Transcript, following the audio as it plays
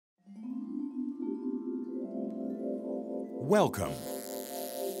Welcome.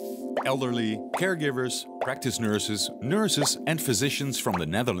 Elderly, caregivers, practice nurses, nurses and physicians from the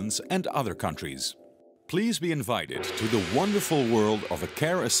Netherlands and other countries. Please be invited to the wonderful world of a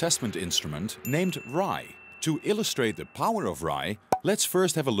care assessment instrument named RAI. To illustrate the power of RAI, let's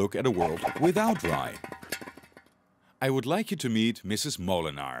first have a look at a world without RAI. I would like you to meet Mrs.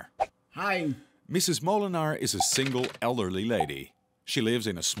 Molenaar. Hi. Mrs. Molenaar is a single elderly lady. She lives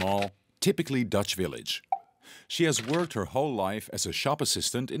in a small, typically Dutch village. She has worked her whole life as a shop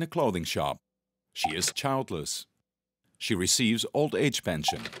assistant in a clothing shop. She is childless. She receives old age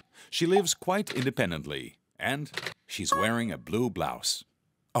pension. She lives quite independently and she's wearing a blue blouse.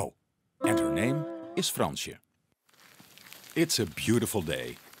 Oh, and her name is Fransje. It's a beautiful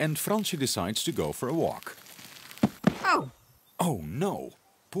day and Fransje decides to go for a walk. Oh. Oh no,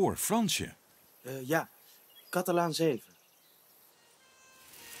 poor Fransje. Ja, Catalaan 7.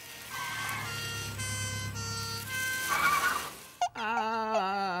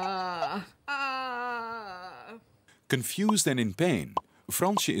 Confused and in pain,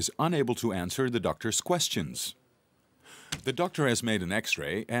 Fransje is unable to answer the doctor's questions. The doctor has made an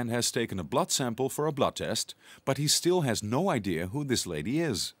X-ray and has taken a blood sample for a blood test, but he still has no idea who this lady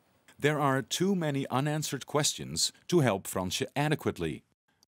is. There are too many unanswered questions to help Fransje adequately.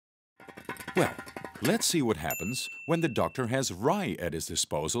 Well, let's see what happens when the doctor has RAI at his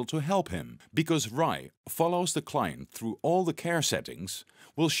disposal to help him, because RAI follows the client through all the care settings.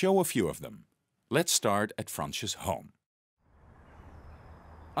 We'll show a few of them. Let's start at Fransje's home.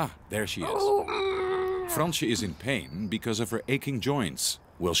 Ah, there she is. Fransje is in pain because of her aching joints.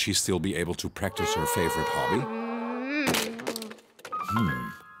 Will she still be able to practice her favorite hobby?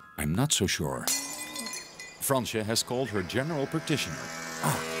 I'm not so sure. Fransje has called her general practitioner.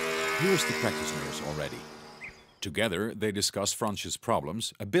 Ah, here's the practice nurse already. Together, they discuss Fransje's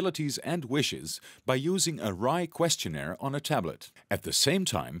problems, abilities and wishes by using a RAI questionnaire on a tablet. At the same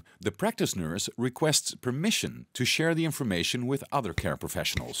time, the practice nurse requests permission to share the information with other care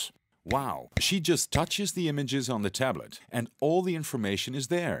professionals. Wow, she just touches the images on the tablet and all the information is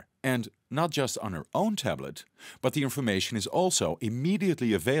there. And not just on her own tablet, but the information is also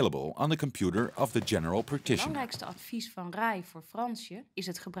immediately available on the computer of the general practitioner. Het belangrijkste advies van RAI voor Fransje is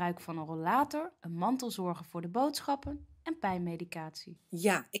het gebruik van een rollator, een mantel zorgen voor de boodschappen en pijnmedicatie.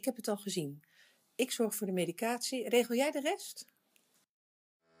 Ja, ik heb het al gezien. Ik zorg voor de medicatie. Regel jij de rest?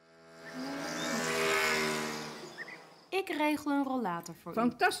 Ik regel een rollator voor u.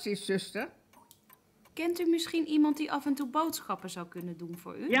 Fantastisch, zuster. Kent u misschien iemand die af en toe boodschappen zou kunnen doen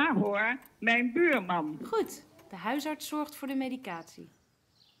voor u? Ja hoor, mijn buurman. Goed, de huisarts zorgt voor de medicatie.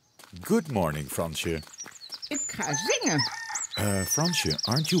 Good morning, Fransje. Ik ga zingen. Fransje,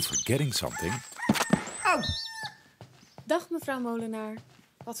 aren't you forgetting something? Oh. Dag mevrouw Molenaar.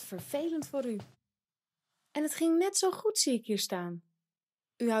 Wat vervelend voor u. En het ging net zo goed, zie ik hier staan.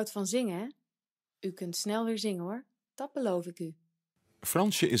 U houdt van zingen, hè? U kunt snel weer zingen, hoor. Dat beloof ik u.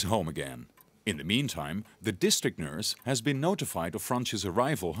 Fransje is home again. In the meantime, the district nurse has been notified of Fransje's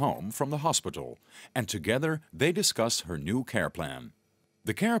arrival home from the hospital, and together they discuss her new care plan.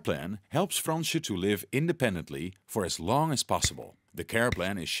 The care plan helps Fransje to live independently for as long as possible. The care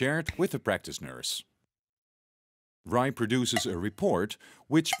plan is shared with the practice nurse. RAI produces a report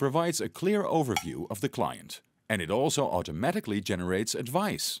which provides a clear overview of the client, and it also automatically generates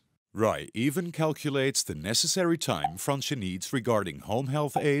advice. RAI even calculates the necessary time Fransje needs regarding home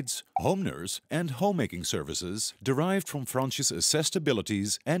health aides, home nurse and homemaking services derived from Fransje's assessed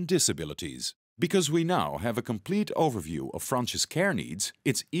abilities and disabilities. Because we now have a complete overview of Fransje's care needs,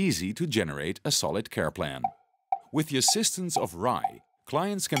 it's easy to generate a solid care plan. With the assistance of RAI,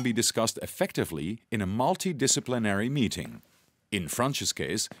 clients can be discussed effectively in a multidisciplinary meeting. In Fransje's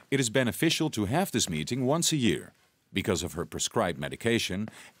case, it is beneficial to have this meeting once a year, because of her prescribed medication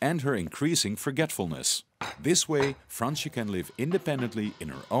and her increasing forgetfulness. This way, Fransje can live independently in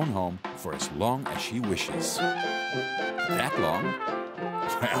her own home for as long as she wishes. That long?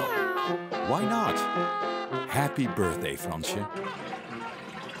 Well, why not? Happy birthday, Fransje.